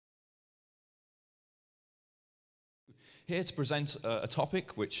here to present a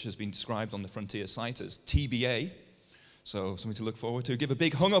topic which has been described on the Frontier site as TBA, so something to look forward to. Give a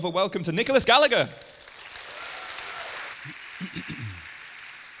big hungover welcome to Nicholas Gallagher.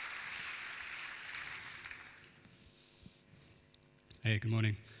 Hey, good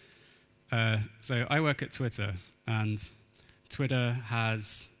morning. So I work at Twitter, and Twitter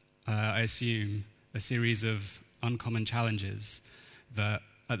has, I assume, a series of uncommon challenges that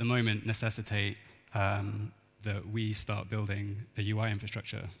at the moment necessitate that we start building a UI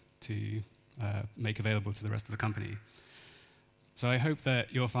infrastructure to make available to the rest of the company. So I hope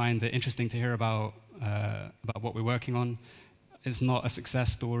that you'll find it interesting to hear about what we're working on. It's not a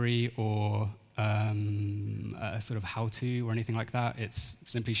success story or a sort of how-to or anything like that. It's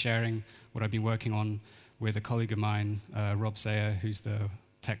simply sharing what I've been working on with a colleague of mine, Rob Sayer, who's the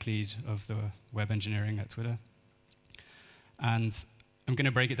tech lead of the web engineering at Twitter. And I'm going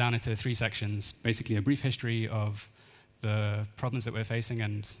to break it down into 3 sections, basically a brief history of the problems that we're facing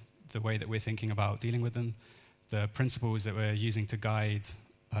and the way that we're thinking about dealing with them, the principles that we're using to guide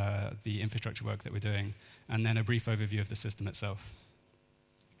the infrastructure work that we're doing, and then a brief overview of the system itself.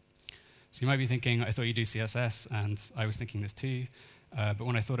 So you might be thinking, I thought you do CSS, and I was thinking this too, but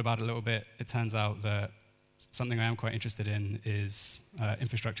when I thought about it a little bit, it turns out that something I am quite interested in is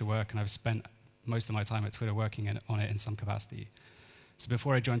infrastructure work, and I've spent most of my time at Twitter working on it in some capacity. So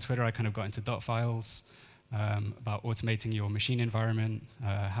before I joined Twitter, I kind of got into dot files, about automating your machine environment,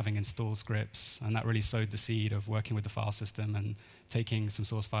 having install scripts, and that really sowed the seed of working with the file system and taking some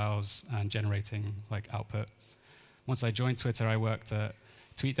source files and generating like output. Once I joined Twitter, I worked at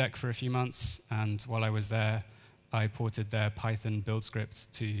TweetDeck for a few months, and while I was there, I ported their Python build scripts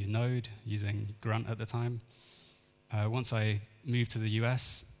to Node using Grunt at the time. Once I moved to the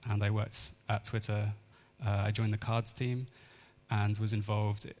US and I worked at Twitter, I joined the cards team and was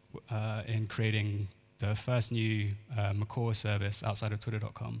involved in creating the first new Macore service outside of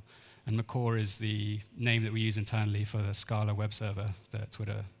Twitter.com. And Macore is the name that we use internally for the Scala web server that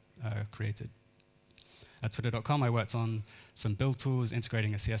Twitter created. At Twitter.com, I worked on some build tools,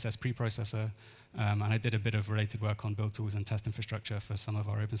 integrating a CSS preprocessor, and I did a bit of related work on build tools and test infrastructure for some of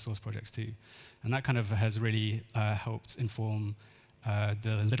our open source projects too. And that kind of has really helped inform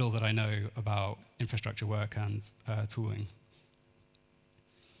the little that I know about infrastructure work and tooling.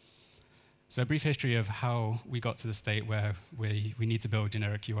 So a brief history of how we got to the state where we need to build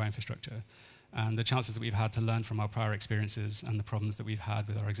generic UI infrastructure and the chances that we've had to learn from our prior experiences and the problems that we've had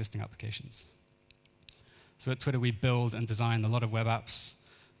with our existing applications. So at Twitter, we build and design a lot of web apps.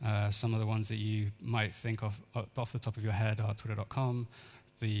 Some of the ones that you might think of off the top of your head are Twitter.com,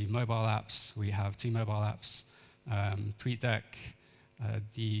 the mobile apps. We have 2 mobile apps, TweetDeck,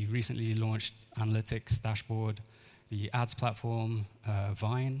 the recently launched analytics dashboard, the ads platform,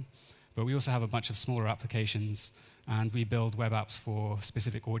 Vine. But we also have a bunch of smaller applications, and we build web apps for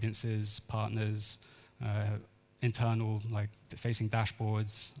specific audiences, partners, internal, like facing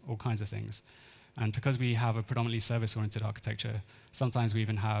dashboards, all kinds of things. And because we have a predominantly service-oriented architecture, sometimes we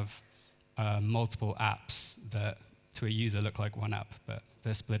even have multiple apps that to a user look like one app, but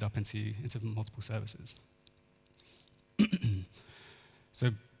they're split up into multiple services.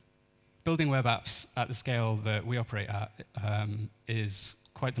 So building web apps at the scale that we operate at is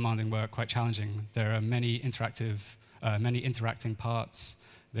quite demanding work, quite challenging. There are many interacting parts.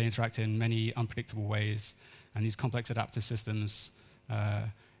 They interact in many unpredictable ways, and these complex adaptive systems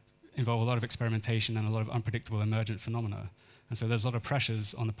involve a lot of experimentation and a lot of unpredictable emergent phenomena. And so there's a lot of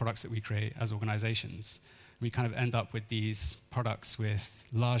pressures on the products that we create as organizations. We kind of end up with these products with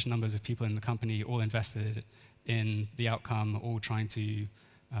large numbers of people in the company all invested in the outcome, all trying to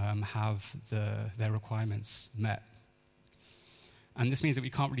have their requirements met. And this means that we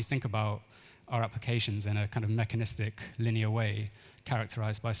can't really think about our applications in a kind of mechanistic, linear way,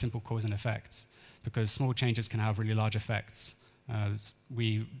 characterized by simple cause and effect, because small changes can have really large effects.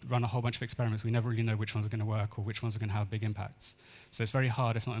 We run a whole bunch of experiments. We never really know which ones are going to work or which ones are going to have big impacts. So it's very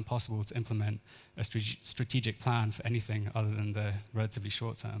hard, if not impossible, to implement a strategic plan for anything other than the relatively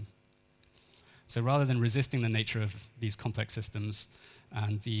short term. So rather than resisting the nature of these complex systems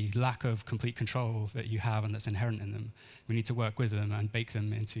and the lack of complete control that you have and that's inherent in them, we need to work with them and bake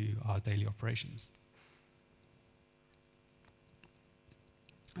them into our daily operations.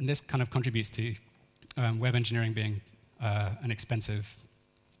 And this kind of contributes to web engineering being an expensive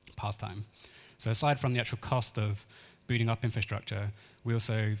pastime. So aside from the actual cost of booting up infrastructure, we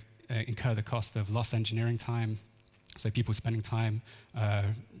also incur the cost of lost engineering time, so people spending time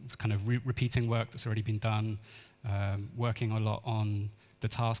kind of repeating work that's already been done, working a lot on the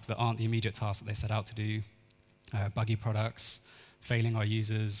tasks that aren't the immediate tasks that they set out to do, buggy products, failing our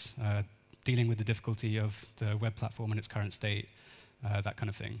users, dealing with the difficulty of the web platform in its current state, that kind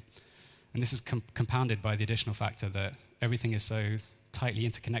of thing. And this is compounded by the additional factor that everything is so tightly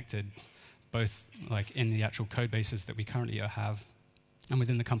interconnected, both like in the actual code bases that we currently have and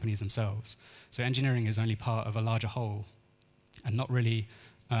within the companies themselves. So engineering is only part of a larger whole and not really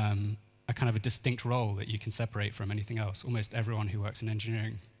a kind of a distinct role that you can separate from anything else. Almost everyone who works in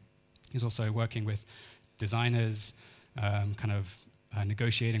engineering is also working with designers,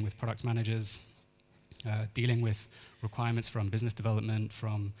 negotiating with product managers, dealing with requirements from business development,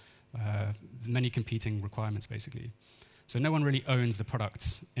 from many competing requirements, basically. So no one really owns the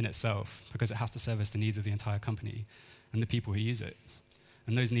product in itself because it has to service the needs of the entire company and the people who use it.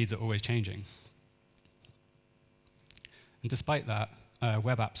 And those needs are always changing. And despite that,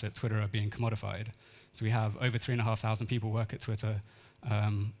 web apps at Twitter are being commodified. So we have over 3,500 people work at Twitter.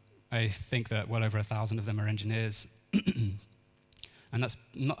 I think that well over 1,000 of them are engineers. And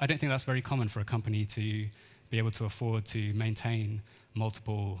I don't think that's very common for a company to be able to afford to maintain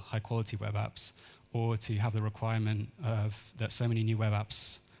multiple high-quality web apps, or to have the requirement of that so many new web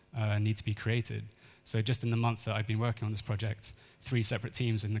apps need to be created. So just in the month that I've been working on this project, 3 separate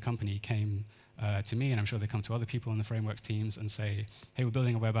teams in the company came to me, and I'm sure they come to other people in the frameworks teams and say, hey, we're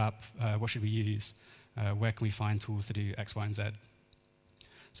building a web app, what should we use? Where can we find tools to do X, Y, and Z?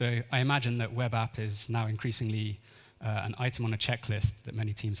 So I imagine that web app is now increasingly an item on a checklist that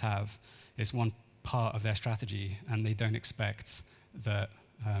many teams have. It's one part of their strategy, and they don't expect that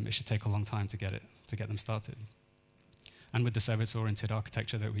it should take a long time to get them started. And with the service-oriented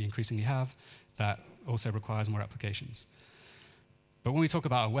architecture that we increasingly have, that also requires more applications. But when we talk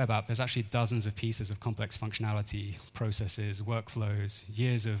about a web app, there's actually dozens of pieces of complex functionality, processes, workflows,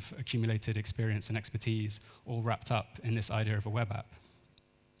 years of accumulated experience and expertise, all wrapped up in this idea of a web app.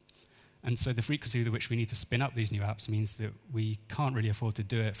 And so the frequency with which we need to spin up these new apps means that we can't really afford to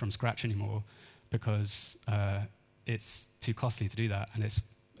do it from scratch anymore, because it's too costly to do that, and it's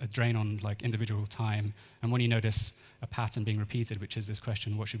a drain on like individual time. And when you notice a pattern being repeated, which is this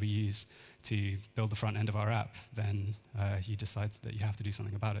question, what should we use to build the front end of our app, then you decide that you have to do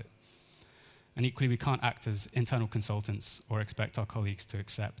something about it. And equally, we can't act as internal consultants or expect our colleagues to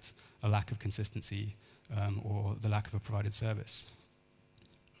accept a lack of consistency or the lack of a provided service.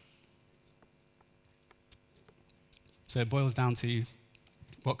 So it boils down to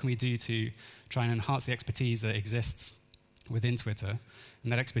what can we do to try and enhance the expertise that exists within Twitter.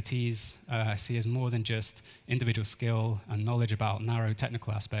 And that expertise I see as more than just individual skill and knowledge about narrow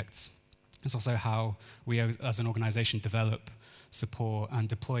technical aspects. It's also how we as an organization develop, support, and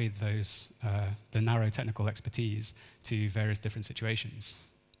deploy the narrow technical expertise to various different situations.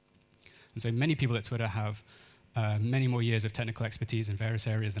 And so many people at Twitter have many more years of technical expertise in various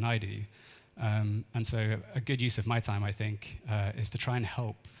areas than I do. And so a good use of my time, I think, is to try and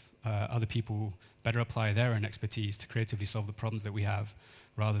help other people better apply their own expertise to creatively solve the problems that we have,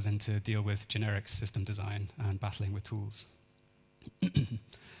 rather than to deal with generic system design and battling with tools.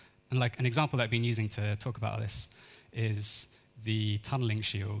 And like an example that I've been using to talk about this is the tunneling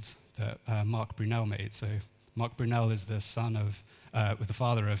shield that Mark Brunel made. So Mark Brunel is the the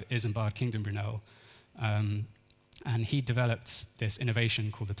father of Isambard Kingdom Brunel. And he developed this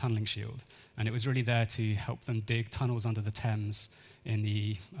innovation called the tunneling shield. And it was really there to help them dig tunnels under the Thames in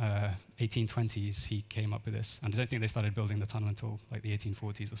the 1820s. He came up with this. And I don't think they started building the tunnel until like the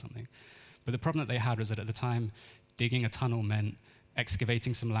 1840s or something. But the problem that they had was that at the time, digging a tunnel meant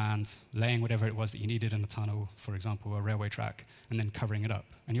excavating some land, laying whatever it was that you needed in a tunnel, for example, a railway track, and then covering it up.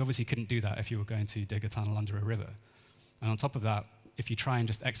 And you obviously couldn't do that if you were going to dig a tunnel under a river. And on top of that, if you try and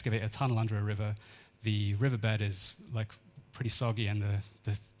just excavate a tunnel under a river, the riverbed is like pretty soggy, and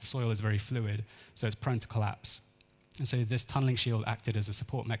the soil is very fluid, so it's prone to collapse. And so this tunneling shield acted as a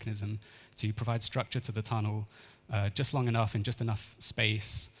support mechanism to provide structure to the tunnel just long enough and just enough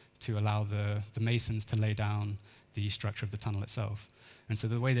space to allow the masons to lay down the structure of the tunnel itself. And so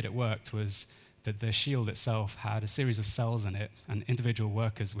the way that it worked was that the shield itself had a series of cells in it, and individual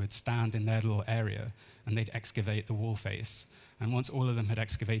workers would stand in their little area and they'd excavate the wall face. And once all of them had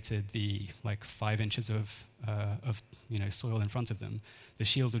excavated the 5 inches of soil in front of them, the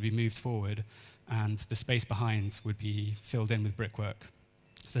shield would be moved forward, and the space behind would be filled in with brickwork.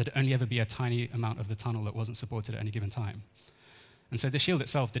 So there'd only ever be a tiny amount of the tunnel that wasn't supported at any given time. And so the shield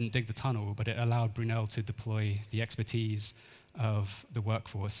itself didn't dig the tunnel, but it allowed Brunel to deploy the expertise of the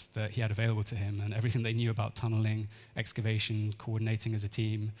workforce that he had available to him, and everything they knew about tunneling, excavation, coordinating as a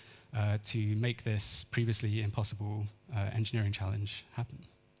team, to make this previously impossible engineering challenge happen.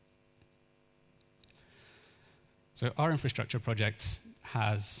 So our infrastructure project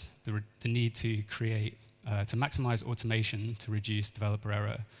has the need to create, to maximize automation to reduce developer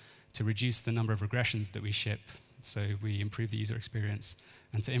error, to reduce the number of regressions that we ship, so we improve the user experience,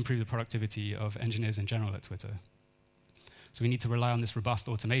 and to improve the productivity of engineers in general at Twitter. So we need to rely on this robust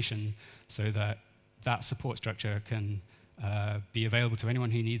automation so that that support structure can be available to anyone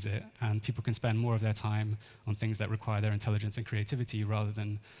who needs it, and people can spend more of their time on things that require their intelligence and creativity rather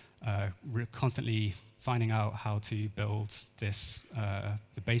than constantly finding out how to build this,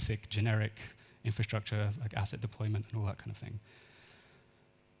 the basic generic infrastructure like asset deployment and all that kind of thing.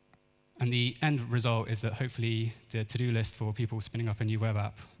 And the end result is that hopefully the to-do list for people spinning up a new web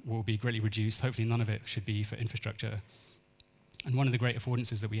app will be greatly reduced. Hopefully none of it should be for infrastructure. And one of the great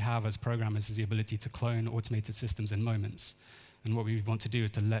affordances that we have as programmers is the ability to clone automated systems in moments. And what we want to do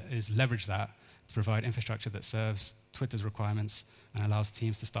is leverage that to provide infrastructure that serves Twitter's requirements and allows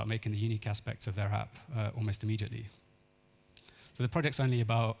teams to start making the unique aspects of their app almost immediately. So the project's only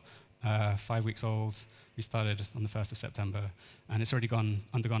about 5 weeks old. We started on the 1st of September, and it's already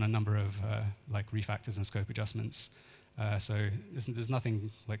undergone a number of like refactors and scope adjustments. So there's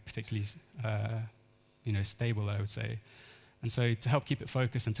nothing like particularly stable, I would say. And so to help keep it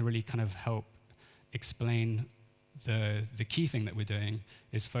focused and to really kind of help explain the key thing that we're doing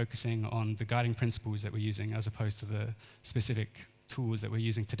is focusing on the guiding principles that we're using as opposed to the specific tools that we're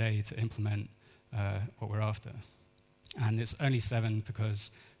using today to implement what we're after. And it's only 7 because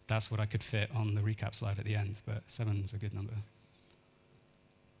that's what I could fit on the recap slide at the end, but 7 is a good number.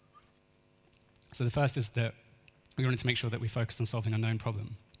 So the first is that we wanted to make sure that we focus on solving a known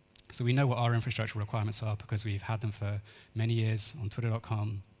problem. So we know what our infrastructure requirements are because we've had them for many years on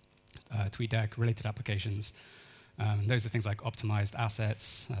Twitter.com, TweetDeck, related applications. Those are things like optimized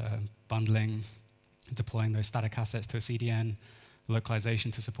assets, bundling, deploying those static assets to a CDN,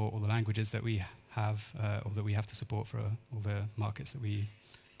 localization to support all the languages that we have, or that we have to support for all the markets that we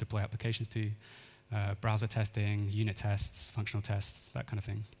deploy applications to, browser testing, unit tests, functional tests, that kind of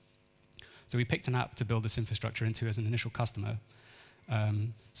thing. So we picked an app to build this infrastructure into as an initial customer,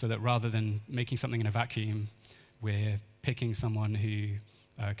 so that rather than making something in a vacuum, we're picking someone who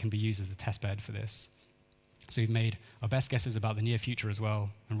can be used as a test bed for this. So we've made our best guesses about the near future as well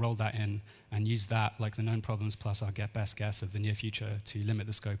and rolled that in and used that like the known problems plus our best guess of the near future to limit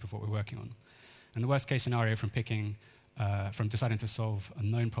the scope of what we're working on. And the worst case scenario from deciding to solve a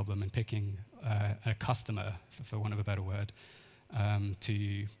known problem and picking a customer, for want of a better word,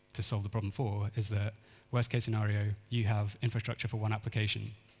 to solve the problem for is that worst case scenario, you have infrastructure for one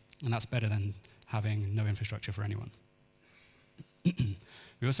application, and that's better than having no infrastructure for anyone.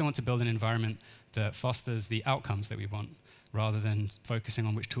 We also want to build an environment that fosters the outcomes that we want, rather than focusing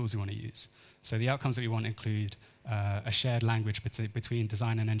on which tools we want to use. So the outcomes that we want include a shared language between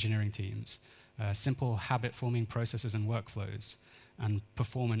design and engineering teams, simple habit-forming processes and workflows, and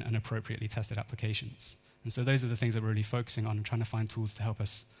performant and appropriately tested applications. And so those are the things that we're really focusing on and trying to find tools to help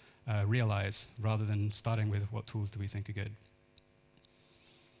us realize, rather than starting with what tools do we think are good.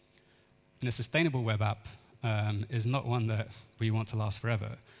 And a sustainable web app is not one that we want to last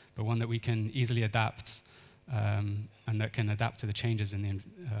forever, but one that we can easily adapt and that can adapt to the changes in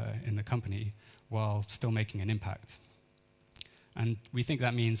the company while still making an impact. And we think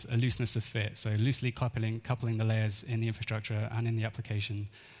that means a looseness of fit, so loosely coupling the layers in the infrastructure and in the application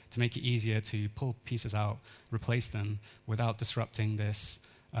to make it easier to pull pieces out, replace them, without disrupting this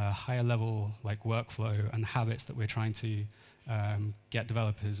higher level like workflow and habits that we're trying to get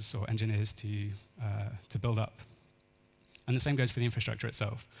developers or engineers to build up. And the same goes for the infrastructure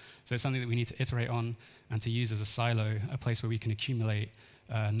itself. So it's something that we need to iterate on and to use as a silo, a place where we can accumulate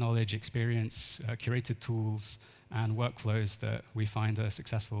knowledge, experience, curated tools, and workflows that we find are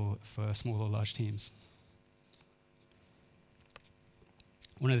successful for small or large teams.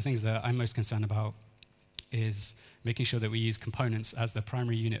 One of the things that I'm most concerned about is making sure that we use components as the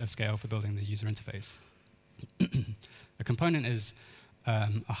primary unit of scale for building the user interface. A component is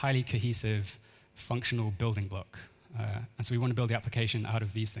a highly cohesive, functional building block. And so we want to build the application out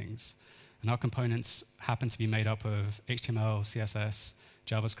of these things. And our components happen to be made up of HTML, CSS,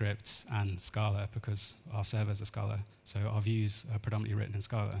 JavaScript, and Scala, because our servers are Scala. So our views are predominantly written in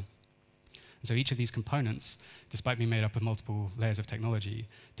Scala. And so each of these components, despite being made up of multiple layers of technology,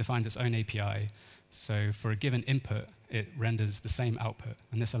 defines its own API. So for a given input, it renders the same output.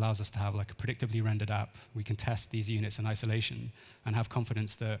 And this allows us to have like a predictably rendered app. We can test these units in isolation and have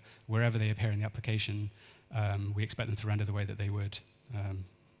confidence that wherever they appear in the application, we expect them to render the way that they would,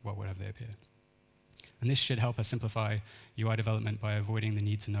 wherever they appear. And this should help us simplify UI development by avoiding the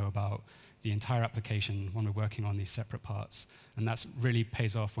need to know about the entire application when we're working on these separate parts. And that really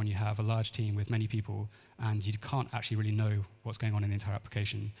pays off when you have a large team with many people and you can't actually really know what's going on in the entire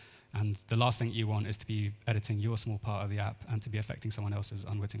application. And the last thing you want is to be editing your small part of the app and to be affecting someone else's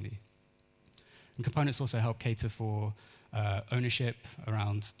unwittingly. And components also help cater for ownership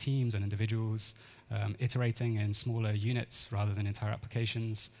around teams and individuals, iterating in smaller units rather than entire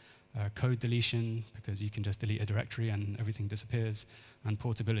applications, code deletion, because you can just delete a directory and everything disappears, and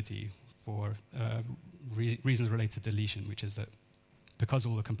portability for reasons related to deletion, which is that because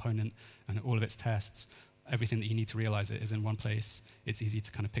all the component and all of its tests, everything that you need to realize it is in one place, it's easy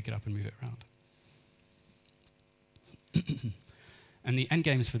to kind of pick it up and move it around. And the end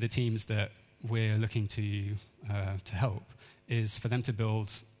games for the teams that we're looking to help is for them to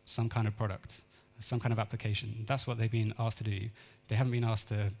build some kind of product, some kind of application. That's what they've been asked to do. They haven't been asked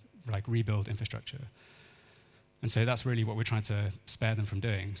to rebuild infrastructure. And so that's really what we're trying to spare them from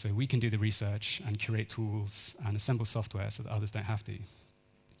doing. So we can do the research and curate tools and assemble software so that others don't have to.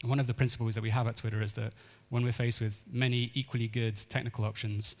 And one of the principles that we have at Twitter is that when we're faced with many equally good technical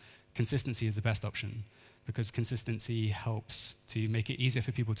options, consistency is the best option, because consistency helps to make it easier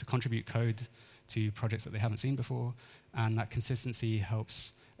for people to contribute code to projects that they haven't seen before, and that consistency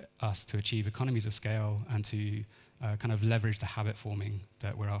helps us to achieve economies of scale and to kind of leverage the habit forming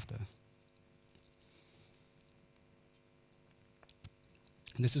that we're after.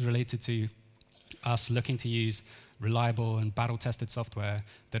 And this is related to us looking to use reliable and battle-tested software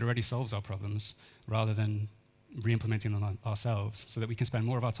that already solves our problems rather than re-implementing them ourselves, so that we can spend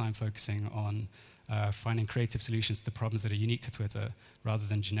more of our time focusing on finding creative solutions to the problems that are unique to Twitter rather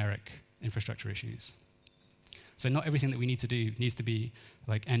than generic infrastructure issues. So not everything that we need to do needs to be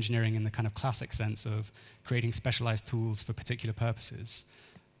like engineering in the kind of classic sense of creating specialized tools for particular purposes.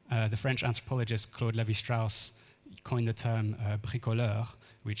 The French anthropologist Claude Lévi-Strauss coined the term bricoleur,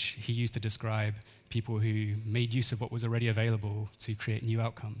 which he used to describe people who made use of what was already available to create new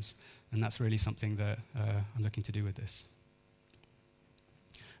outcomes. And that's really something that I'm looking to do with this.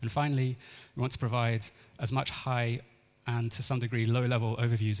 And finally, we want to provide as much high and to some degree low-level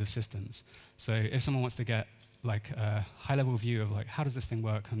overviews of systems. So if someone wants to get like a high-level view of like how does this thing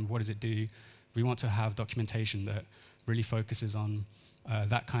work and what does it do, we want to have documentation that really focuses on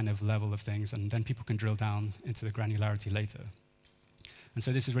that kind of level of things, and then people can drill down into the granularity later. And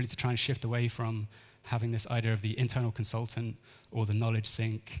so this is really to try and shift away from having this idea of the internal consultant or the knowledge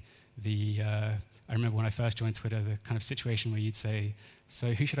sink. I remember when I first joined Twitter, the kind of situation where you'd say,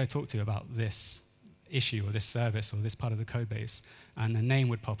 so who should I talk to about this issue or this service or this part of the code base? And a name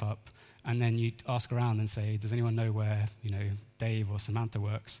would pop up, and then you'd ask around and say, does anyone know where Dave or Samantha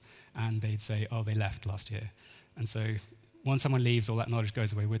works? And they'd say, oh, they left last year. And so once someone leaves, all that knowledge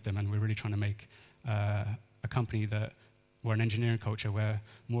goes away with them, and we're really trying to make a company or an engineering culture where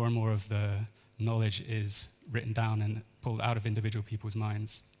more and more of the knowledge is written down and pulled out of individual people's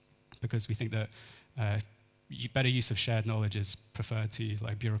minds, because we think that better use of shared knowledge is preferred to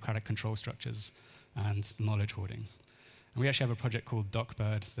like bureaucratic control structures and knowledge hoarding. And we actually have a project called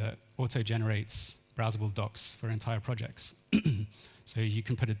DocBird that auto-generates browsable docs for entire projects. So you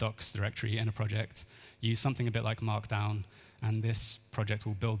can put a docs directory in a project, use something a bit like Markdown, and this project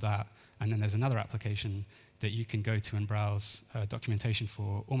will build that. And then there's another application that you can go to and browse documentation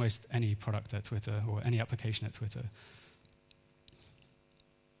for almost any product at Twitter or any application at Twitter.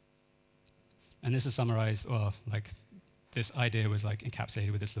 And this is summarized, this idea was like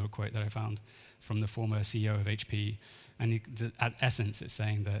encapsulated with this little quote that I found from the former CEO of HP. And at essence, it's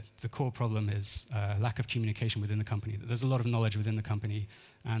saying that the core problem is lack of communication within the company, that there's a lot of knowledge within the company,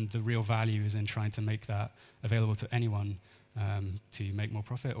 and the real value is in trying to make that available to anyone to make more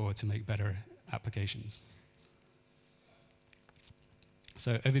profit or to make better applications.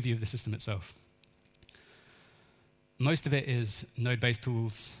 So, overview of the system itself. Most of it is node-based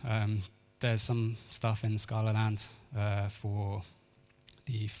tools. There's some stuff in Scala land for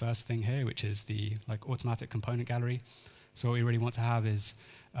the first thing here, which is the automatic component gallery. So what we really want to have is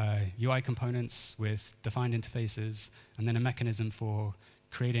UI components with defined interfaces, and then a mechanism for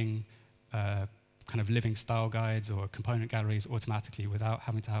creating kind of living style guides or component galleries automatically without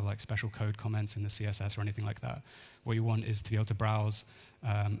having to have special code comments in the CSS or anything like that. What you want is to be able to browse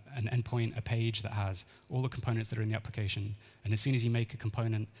an endpoint, a page that has all the components that are in the application, and as soon as you make a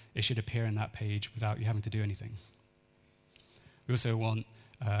component, it should appear in that page without you having to do anything. We also want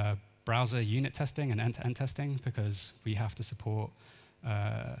browser unit testing and end-to-end testing, because we have to support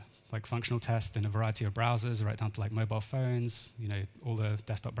functional tests in a variety of browsers, right down to mobile phones, all the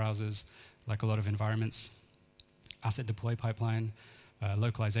desktop browsers, a lot of environments, asset deploy pipeline,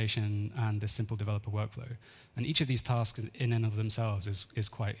 localization, and this simple developer workflow. And each of these tasks in and of themselves is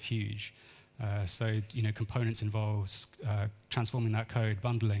quite huge. So components involves transforming that code,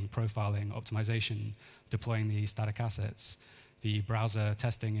 bundling, profiling, optimization, deploying the static assets, The browser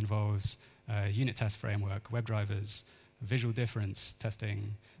testing involves unit test framework, WebDrivers, visual difference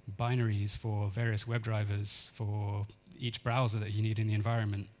testing, binaries for various WebDrivers for each browser that you need in the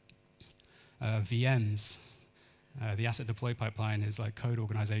environment, VMs. The asset deploy pipeline is like code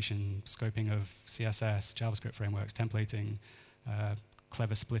organization, scoping of CSS, JavaScript frameworks, templating,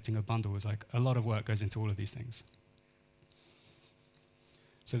 clever splitting of bundles. Like a lot of work goes into all of these things.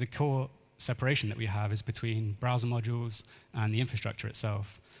 So the core separation that we have is between browser modules and the infrastructure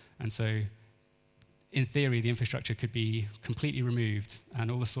itself. And so in theory, the infrastructure could be completely removed and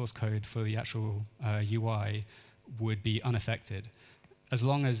all the source code for the actual UI would be unaffected. As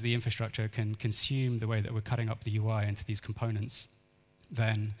long as the infrastructure can consume the way that we're cutting up the UI into these components,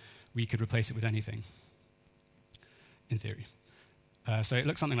 then we could replace it with anything, in theory. So it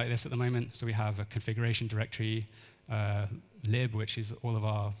looks something like this at the moment. So we have a configuration directory, lib, which is all of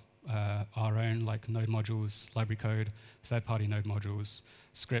our own like node modules, library code, third-party node modules,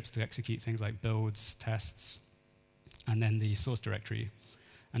 scripts to execute things like builds, tests, and then the source directory.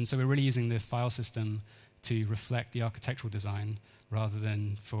 And so we're really using the file system to reflect the architectural design rather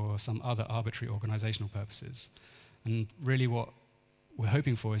than for some other arbitrary organizational purposes. And really what we're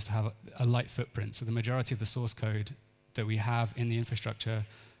hoping for is to have a light footprint. So the majority of the source code that we have in the infrastructure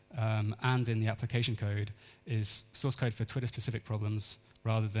and in the application code is source code for Twitter-specific problems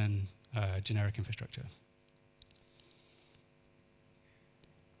rather than generic infrastructure.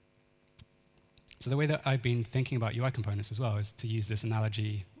 So the way that I've been thinking about UI components as well is to use this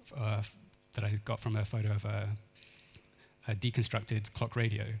analogy that I got from a photo of a deconstructed clock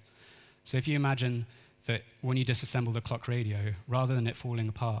radio. So if you imagine that when you disassemble the clock radio, rather than it falling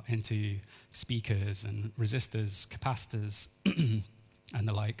apart into speakers and resistors, capacitors, and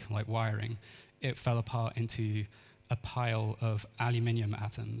the like wiring, it fell apart into a pile of aluminium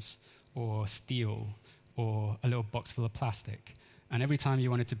atoms or steel or a little box full of plastic. And every time you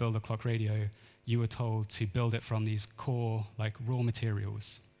wanted to build a clock radio, you were told to build it from these core, like raw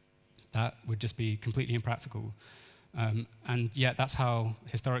materials. That would just be completely impractical. And yet that's how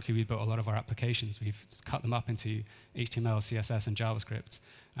historically we've built a lot of our applications. We've cut them up into HTML, CSS, and JavaScript,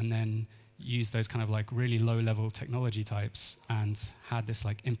 and then used those kind of like really low-level technology types and had this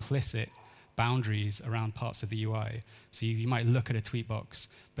like implicit boundaries around parts of the UI. So you might look at a tweet box,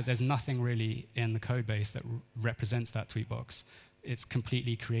 but there's nothing really in the code base that represents that tweet box. It's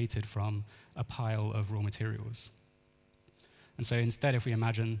completely created from a pile of raw materials. And so instead, if we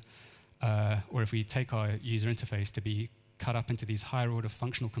imagine or if we take our user interface to be cut up into these higher order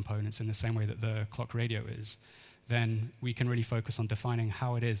functional components in the same way that the clock radio is, then we can really focus on defining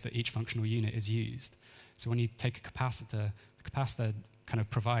how it is that each functional unit is used. So when you take a capacitor, the capacitor kind of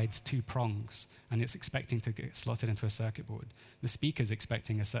provides two prongs, and it's expecting to get slotted into a circuit board. The speaker is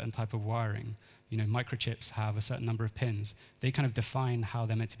expecting a certain type of wiring. You know, microchips have a certain number of pins. They kind of define how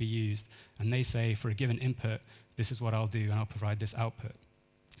they're meant to be used, and they say, for a given input, this is what I'll do, and I'll provide this output.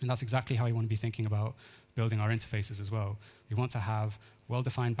 And that's exactly how we want to be thinking about building our interfaces as well. We want to have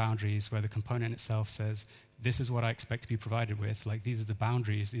well-defined boundaries where the component itself says, this is what I expect to be provided with, like these are the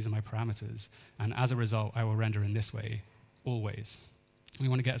boundaries, these are my parameters, and as a result, I will render in this way, always. And we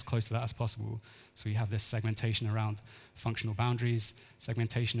want to get as close to that as possible. So we have this segmentation around functional boundaries,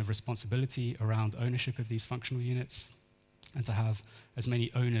 segmentation of responsibility around ownership of these functional units, and to have as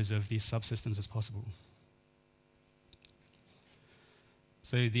many owners of these subsystems as possible.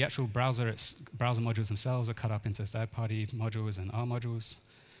 So the actual browser modules themselves are cut up into third-party modules and R modules.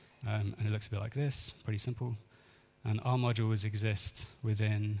 And it looks a bit like this, pretty simple. And R modules exist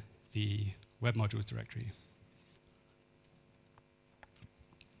within the web modules directory.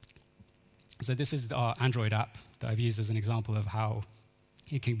 So this is our Android app that I've used as an example of how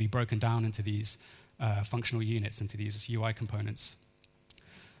it can be broken down into these functional units, into these UI components.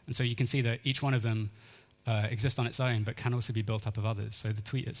 And so you can see that each one of them exists on its own, but can also be built up of others. So the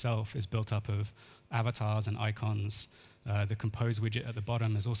tweet itself is built up of avatars and icons. The compose widget at the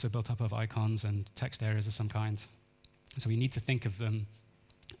bottom is also built up of icons and text areas of some kind. So we need to think of them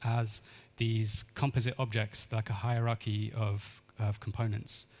as these composite objects, like a hierarchy of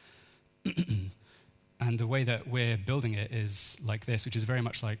components. And the way that we're building it is like this, which is very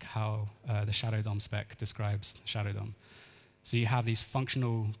much like how the Shadow DOM spec describes Shadow DOM. So you have these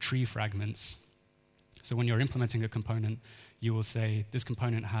functional tree fragments. So when you're implementing a component, you will say this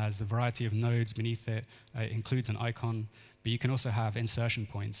component has a variety of nodes beneath it. It includes an icon, but you can also have insertion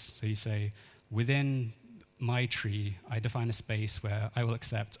points. So you say, within my tree, I define a space where I will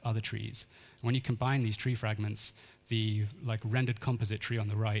accept other trees. And when you combine these tree fragments, the rendered composite tree on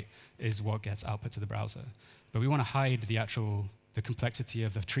the right is what gets output to the browser. But we want to hide the complexity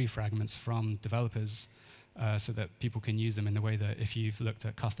of the tree fragments from developers. so that people can use them in the way that if you've looked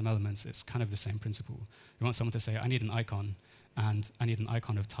at custom elements, it's kind of the same principle. You want someone to say, I need an icon, and I need an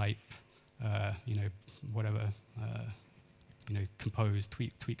icon of type, whatever, compose,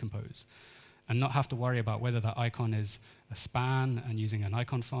 tweet compose, and not have to worry about whether that icon is a span and using an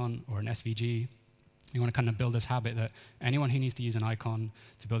icon font or an SVG. You want to kind of build this habit that anyone who needs to use an icon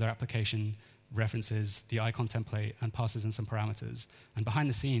to build their application references the icon template and passes in some parameters. And behind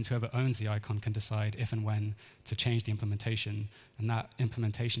the scenes, whoever owns the icon can decide if and when to change the implementation. And that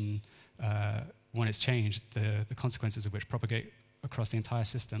implementation, when it's changed, the consequences of which propagate across the entire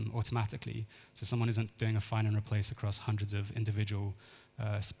system automatically. So someone isn't doing a find and replace across hundreds of individual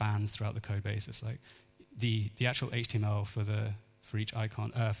spans throughout the code base. It's like the actual HTML for each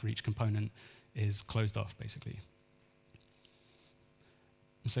icon, for each component is closed off, basically.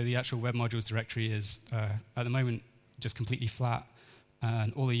 And so the actual web modules directory is, at the moment, just completely flat.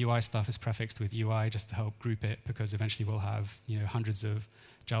 And all the UI stuff is prefixed with UI just to help group it, because eventually we'll have hundreds of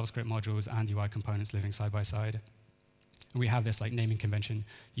JavaScript modules and UI components living side by side. And we have this like naming convention,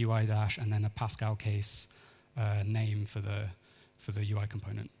 UI dash, and then a Pascal case name for the UI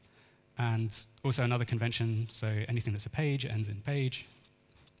component. And also another convention, so anything that's a page ends in page.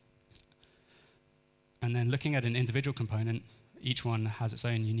 And then looking at an individual component, each one has its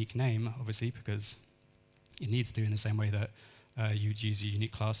own unique name, obviously, because it needs to in the same way that you'd use your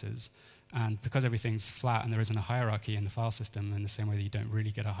unique classes. And because everything's flat and there isn't a hierarchy in the file system, in the same way that you don't really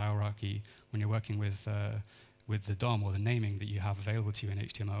get a hierarchy when you're working with the DOM or the naming that you have available to you in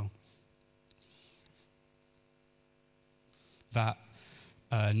HTML, that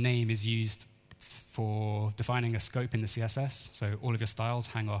name is used for defining a scope in the CSS. So all of your styles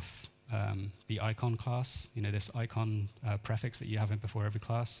hang off the icon class, this icon prefix that you have in before every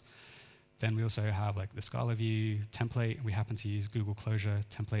class. Then we also have like the Scala view template. We happen to use Google Closure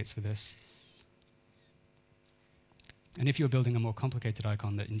templates for this. And if you're building a more complicated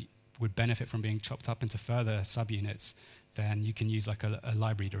icon that would benefit from being chopped up into further subunits, then you can use like a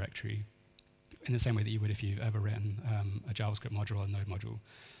library directory in the same way that you would if you've ever written a JavaScript module or a Node module.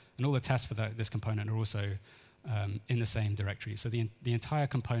 And all the tests for this component are also in the same directory. So the entire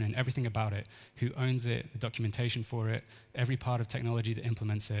component, everything about it, who owns it, the documentation for it, every part of technology that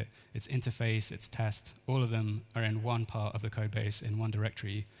implements it, its interface, its test, all of them are in one part of the code base in one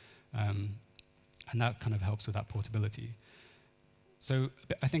directory. And that kind of helps with that portability. So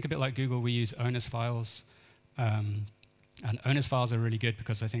I think a bit like Google, we use owners files. And owners files are really good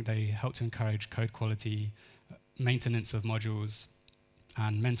because I think they help to encourage code quality, maintenance of modules,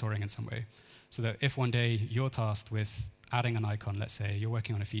 and mentoring in some way. So that if one day you're tasked with adding an icon, let's say you're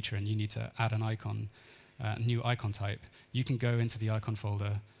working on a feature and you need to add an icon, new icon type, you can go into the icon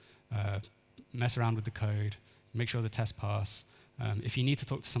folder, mess around with the code, make sure the tests pass. If you need to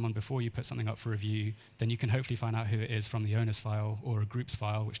talk to someone before you put something up for review, then you can hopefully find out who it is from the owners file or a groups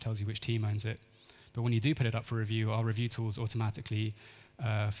file, which tells you which team owns it. But when you do put it up for review, our review tools automatically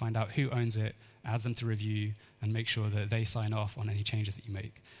find out who owns it, adds them to review, and make sure that they sign off on any changes that you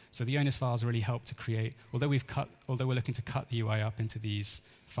make. So the owners files really help to create, although we're looking to cut the UI up into these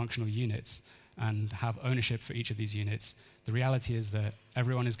functional units and have ownership for each of these units, the reality is that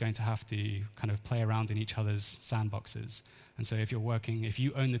everyone is going to have to kind of play around in each other's sandboxes. And so if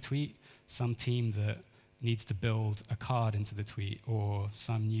you own the tweet, some team that needs to build a card into the tweet or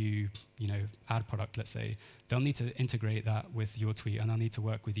some new ad product, let's say, they'll need to integrate that with your tweet and they'll need to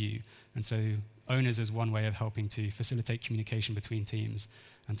work with you. And so owners is one way of helping to facilitate communication between teams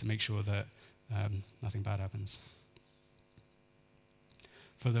and to make sure that nothing bad happens.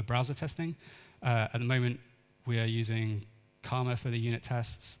 For the browser testing, at the moment we are using Karma for the unit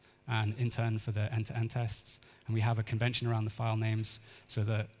tests and Intern for the end-to-end tests. And we have a convention around the file names so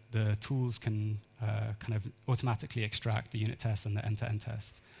that the tools can kind of automatically extract the unit tests and the end-to-end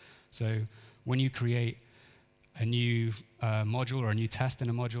tests. So when you create a new module or a new test in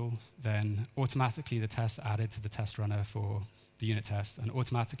a module, then automatically the test added to the test runner for the unit test, and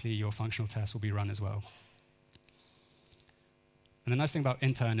automatically your functional test will be run as well. And the nice thing about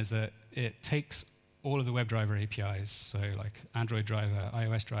Intern is that it takes all of the WebDriver APIs, so like Android driver,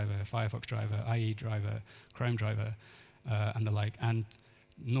 iOS driver, Firefox driver, IE driver, Chrome driver, and the like, and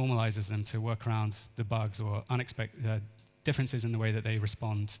normalizes them to work around the bugs or unexpected differences in the way that they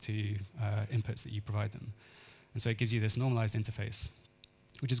respond to inputs that you provide them. And so it gives you this normalized interface,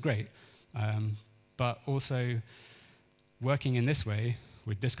 which is great. But also, working in this way,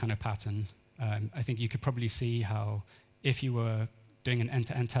 with this kind of pattern, I think you could probably see how if you were doing an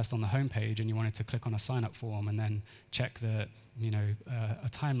end-to-end test on the homepage and you wanted to click on a sign-up form and then check that a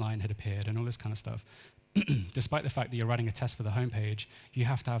timeline had appeared and all this kind of stuff, despite the fact that you're writing a test for the homepage, you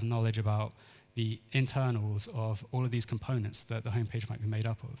have to have knowledge about the internals of all of these components that the homepage might be made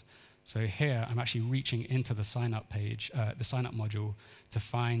up of. So here, I'm actually reaching into the sign-up page, the sign-up module, to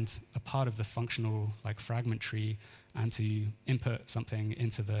find a part of the functional fragment tree and to input something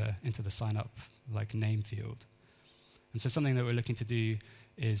into the sign-up name field. And so something that we're looking to do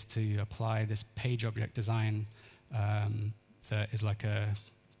is to apply this page object design that is like a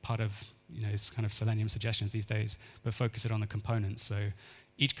part of kind of Selenium suggestions these days, but focus it on the components. So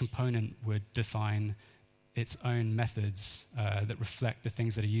each component would define its own methods that reflect the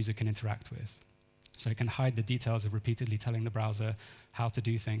things that a user can interact with. So it can hide the details of repeatedly telling the browser how to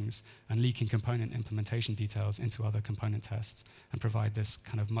do things and leaking component implementation details into other component tests and provide this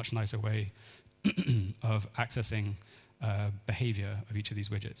kind of much nicer way of accessing behavior of each of these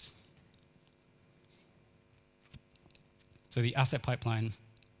widgets. So the asset pipeline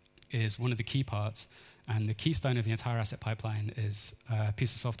is one of the key parts, and the keystone of the entire asset pipeline is a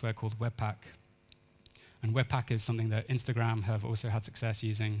piece of software called Webpack. And Webpack is something that Instagram have also had success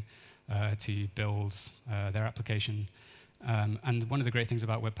using to build their application. And one of the great things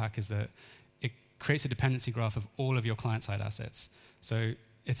about Webpack is that it creates a dependency graph of all of your client-side assets. So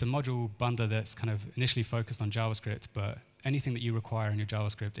it's a module bundler that's kind of initially focused on JavaScript, but anything that you require in your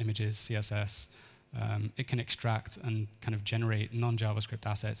JavaScript, images, CSS, it can extract and kind of generate non-JavaScript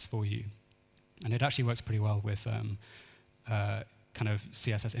assets for you. And it actually works pretty well with kind of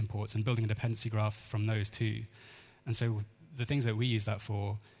CSS imports and building a dependency graph from those too. And so the things that we use that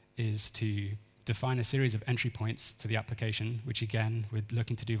for is to define a series of entry points to the application, which again, we're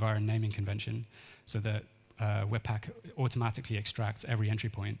looking to do via a naming convention, so that Webpack automatically extracts every entry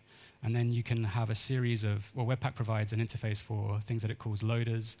point. And then you can have a series of, well, Webpack provides an interface for things that it calls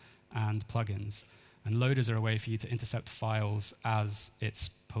loaders and plugins. And loaders are a way for you to intercept files as it's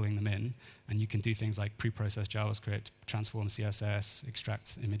pulling them in. And you can do things like pre-process JavaScript, transform CSS,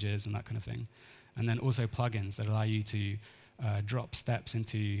 extract images, and that kind of thing. And then also plugins that allow you to drop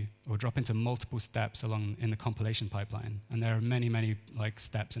into multiple steps along in the compilation pipeline. And there are many, many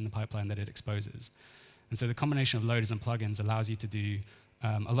steps in the pipeline that it exposes. And so the combination of loaders and plugins allows you to do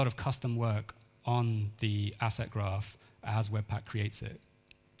a lot of custom work on the asset graph as Webpack creates it.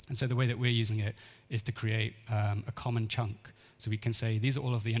 And so the way that we're using it is to create a common chunk. So we can say these are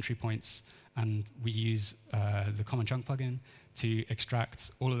all of the entry points, and we use the common chunk plugin to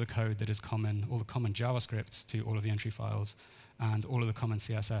extract all of the code that is common, all the common JavaScript to all of the entry files, and all of the common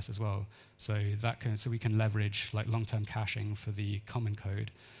CSS as well. So we can leverage long-term caching for the common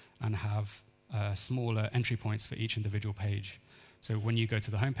code and have smaller entry points for each individual page. So when you go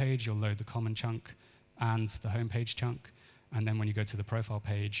to the home page, you'll load the common chunk and the home page chunk. And then when you go to the profile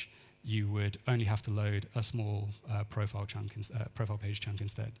page, you would only have to load a small profile page chunk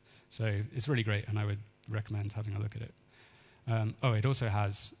instead. So it's really great, and I would recommend having a look at it. It also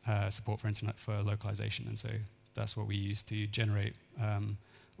has support for localization, and so that's what we use to generate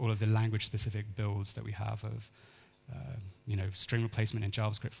all of the language-specific builds that we have of string replacement in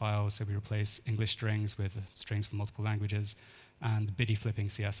JavaScript files. So we replace English strings with strings from multiple languages, and BIDI flipping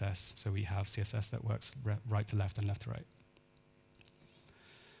CSS. So we have CSS that works right to left and left to right.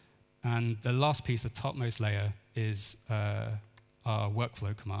 And the last piece, the topmost layer, is our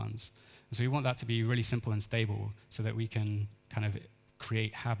workflow commands. And so we want that to be really simple and stable so that we can kind of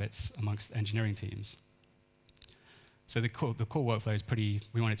create habits amongst engineering teams. So the core workflow is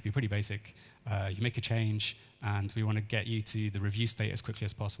we want it to be pretty basic. You make a change, and we want to get you to the review state as quickly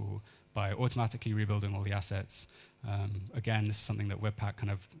as possible by automatically rebuilding all the assets. Again, this is something that Webpack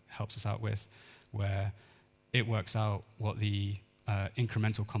kind of helps us out with, where it works out what the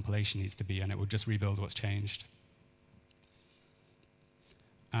incremental compilation needs to be, and it will just rebuild what's changed.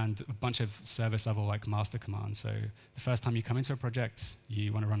 And a bunch of service-level master commands. So the first time you come into a project,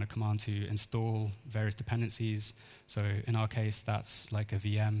 you want to run a command to install various dependencies. So in our case, that's like a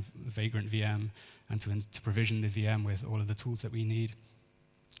VM, Vagrant VM, and to provision the VM with all of the tools that we need.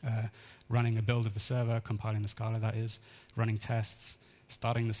 Running a build of the server, compiling the Scala, that is, running tests,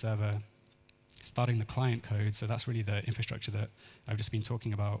 starting the server, starting the client code. So that's really the infrastructure that I've just been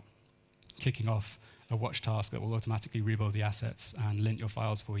talking about, kicking off a watch task that will automatically rebuild the assets and lint your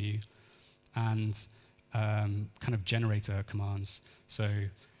files for you, and kind of generator commands. So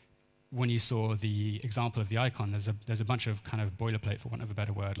when you saw the example of the icon, there's a bunch of kind of boilerplate, for want of a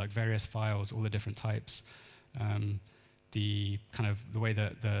better word, like various files, all the different types. The way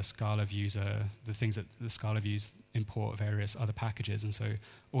that the Scala views the things that the Scala views import various other packages, and so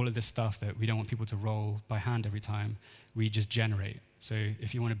all of this stuff that we don't want people to roll by hand every time, we just generate. So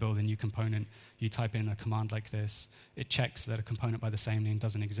if you want to build a new component, you type in a command like this. It checks that a component by the same name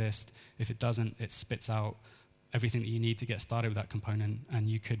doesn't exist. If it doesn't, it spits out everything that you need to get started with that component, and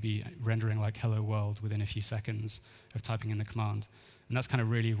you could be rendering like hello world within a few seconds of typing in the command. And that's kind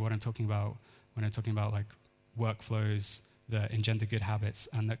of really what I'm talking about when I'm talking about like workflows that engender good habits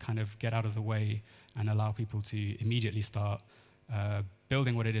and that kind of get out of the way and allow people to immediately start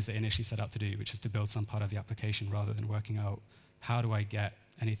building what it is they initially set out to do, which is to build some part of the application rather than working out how do I get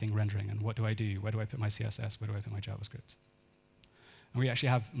anything rendering and what do I do, where do I put my CSS, where do I put my JavaScript. And we actually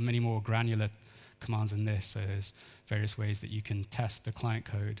have many more granular commands in this. So there's various ways that you can test the client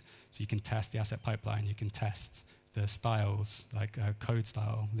code. So you can test the asset pipeline, you can test the styles, like code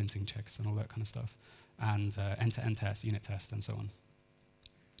style, linting checks and all that kind of stuff, and end-to-end test, unit test, and so on.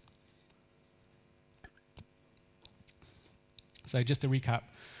 So just to recap,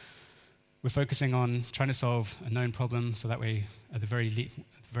 we're focusing on trying to solve a known problem, so that way, at the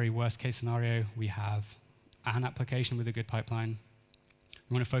very worst case scenario, we have an application with a good pipeline.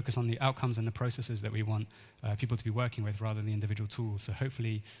 We want to focus on the outcomes and the processes that we want people to be working with rather than the individual tools. So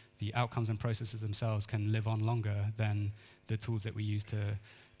hopefully the outcomes and processes themselves can live on longer than the tools that we use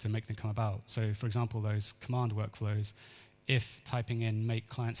to make them come about. So for example, those command workflows, if typing in make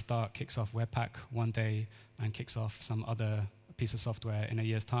client start kicks off Webpack one day and kicks off some other piece of software in a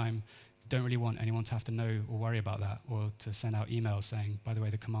year's time, don't really want anyone to have to know or worry about that or to send out emails saying, by the way,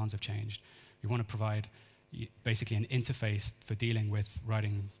 the commands have changed. We want to provide basically an interface for dealing with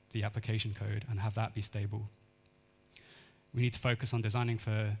writing the application code and have that be stable. We need to focus on designing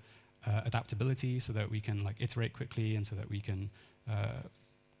for adaptability so that we can like iterate quickly and so that we can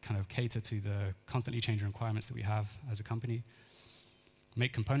kind of cater to the constantly changing requirements that we have as a company.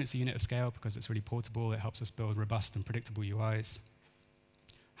 Make components a unit of scale because it's really portable. It helps us build robust and predictable UIs.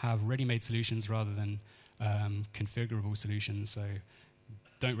 Have ready-made solutions rather than configurable solutions. So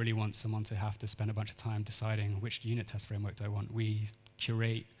don't really want someone to have to spend a bunch of time deciding which unit test framework do I want. We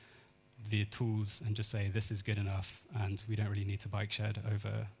curate the tools and just say this is good enough, and we don't really need to bike shed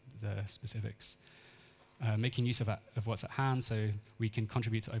over the specifics. Making use of what's at hand, so we can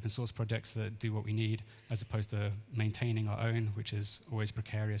contribute to open source projects that do what we need, as opposed to maintaining our own, which is always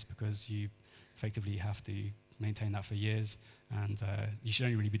precarious because you effectively have to maintain that for years, and you should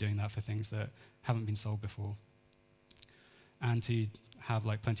only really be doing that for things that haven't been solved before. And to have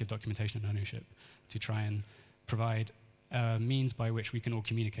like plenty of documentation and ownership to try and provide means by which we can all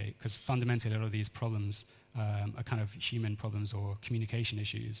communicate, because fundamentally a lot of these problems are kind of human problems or communication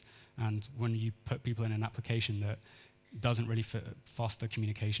issues, and when you put people in an application that doesn't really foster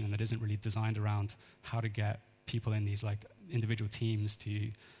communication and that isn't really designed around how to get people in these like individual teams to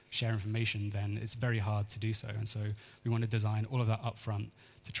share information, then it's very hard to do so. And so we want to design all of that up front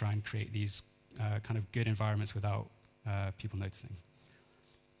to try and create these kind of good environments without people noticing.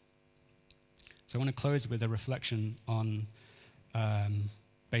 So I want to close with a reflection on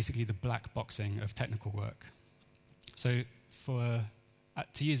basically the black boxing of technical work. So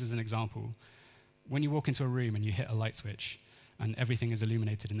to use as an example, when you walk into a room and you hit a light switch and everything is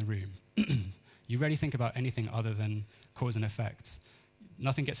illuminated in the room, you rarely think about anything other than cause and effect.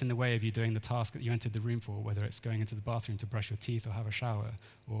 Nothing gets in the way of you doing the task that you entered the room for, whether it's going into the bathroom to brush your teeth or have a shower,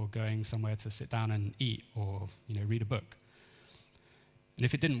 or going somewhere to sit down and eat, or read a book. And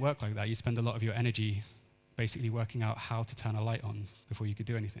if it didn't work like that, you spend a lot of your energy basically working out how to turn a light on before you could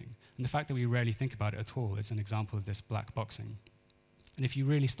do anything. And the fact that we rarely think about it at all is an example of this black boxing. And if you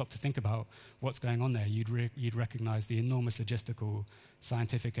really stop to think about what's going on there, you'd recognize the enormous logistical,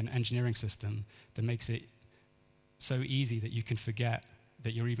 scientific, and engineering system that makes it so easy that you can forget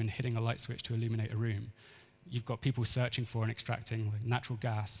that you're even hitting a light switch to illuminate a room. You've got people searching for and extracting natural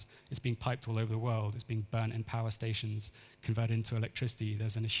gas. It's being piped all over the world. It's being burnt in power stations, converted into electricity.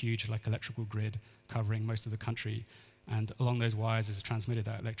 There's a huge electrical grid covering most of the country. And along those wires is transmitted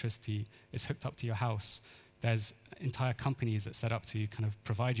that electricity. It's hooked up to your house. There's entire companies that set up to kind of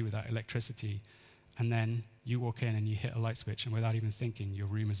provide you with that electricity. And then you walk in and you hit a light switch, and without even thinking, your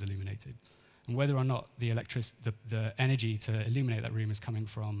room is illuminated. And whether or not the energy to illuminate that room is coming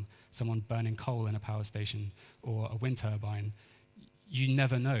from someone burning coal in a power station or a wind turbine, you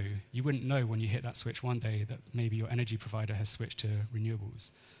never know. You wouldn't know when you hit that switch one day that maybe your energy provider has switched to renewables.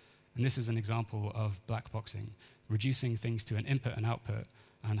 And this is an example of black boxing, reducing things to an input and output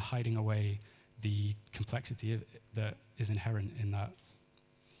and hiding away the complexity that is inherent in that.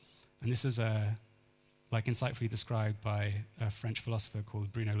 And this is insightfully described by a French philosopher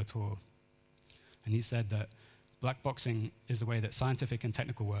called Bruno Latour. And he said that black boxing is the way that scientific and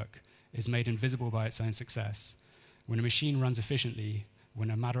technical work is made invisible by its own success. When a machine runs efficiently,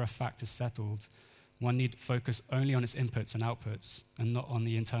 when a matter of fact is settled, one need focus only on its inputs and outputs and not on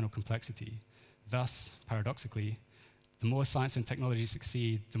the internal complexity. Thus, paradoxically, the more science and technology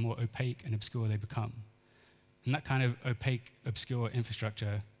succeed, the more opaque and obscure they become. And that kind of opaque, obscure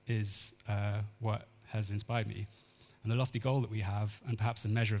infrastructure is what has inspired me. And the lofty goal that we have, and perhaps the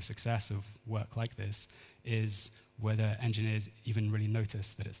measure of success of work like this, is whether engineers even really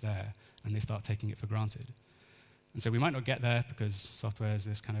notice that it's there and they start taking it for granted. And so we might not get there because software is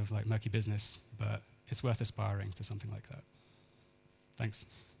this kind of like murky business, but it's worth aspiring to something like that. Thanks.